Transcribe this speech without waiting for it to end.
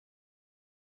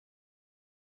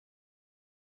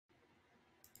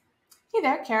Hey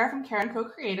there, Kara from Kara & Co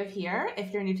Creative here.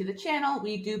 If you're new to the channel,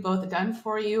 we do both done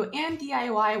for you and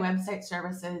DIY website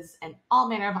services and all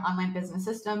manner of online business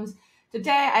systems.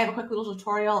 Today, I have a quick little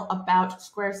tutorial about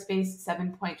Squarespace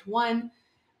 7.1.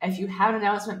 If you have an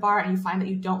announcement bar and you find that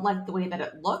you don't like the way that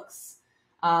it looks,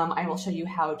 I will show you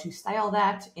how to style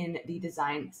that in the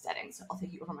design settings. So I'll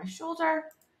take you over my shoulder.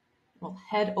 We'll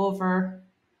head over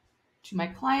to my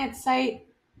client site.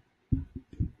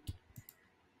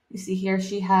 You see here,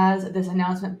 she has this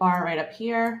announcement bar right up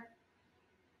here.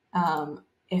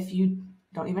 If you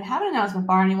don't even have an announcement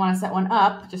bar and you want to set one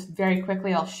up, just very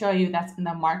quickly, I'll show you that's in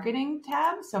the marketing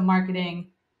tab. So marketing,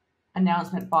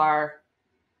 announcement bar,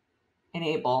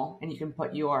 enable, and you can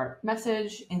put your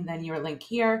message and then your link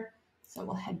here. So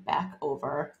we'll head back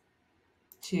over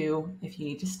to if you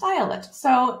need to style it.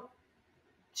 So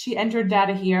she entered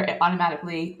data here, it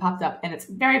automatically popped up and it's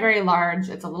very, very large.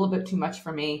 It's a little bit too much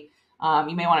for me.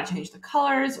 You may want to change the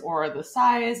colors or the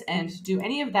size, and to do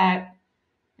any of that,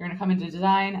 you're going to come into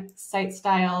design, site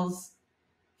styles.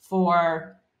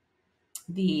 For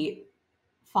the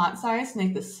font size, to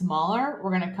make this smaller,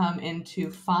 we're going to come into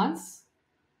fonts,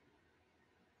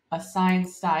 assign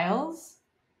styles,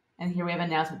 and here we have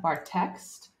announcement bar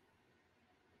text.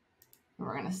 And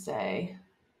we're going to say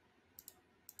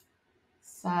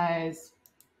size,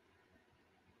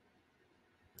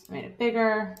 so made it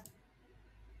bigger.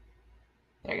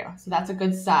 There you go. So that's a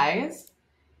good size.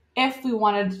 If we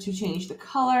wanted to change the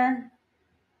color,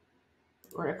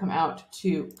 we're going to come out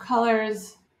to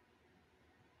colors,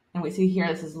 and we see here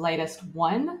this is lightest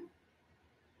 1.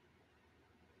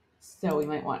 So we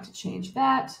might want to change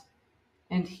that.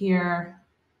 And here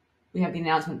we have the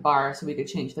announcement bar, so we could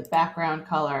change the background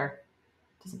color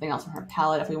to something else from her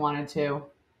palette if we wanted to.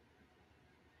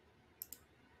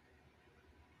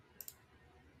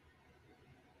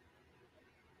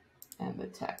 And the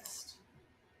text,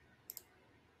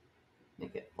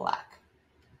 make it black.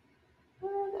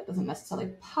 That doesn't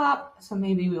necessarily pop, so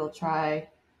maybe we'll try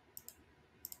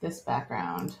this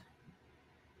background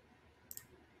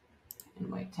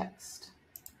and white text.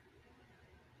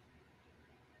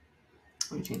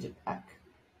 Let me change it back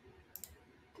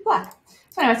to black.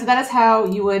 So anyway, so that is how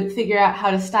you would figure out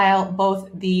how to style both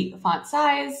the font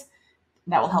size,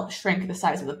 that will help shrink the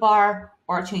size of the bar,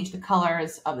 or change the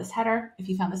colors of this header. If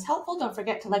you found this helpful, don't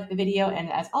forget to like the video,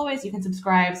 and as always, you can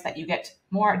subscribe so that you get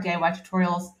more DIY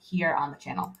tutorials here on the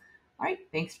channel. All right,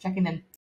 thanks for checking in.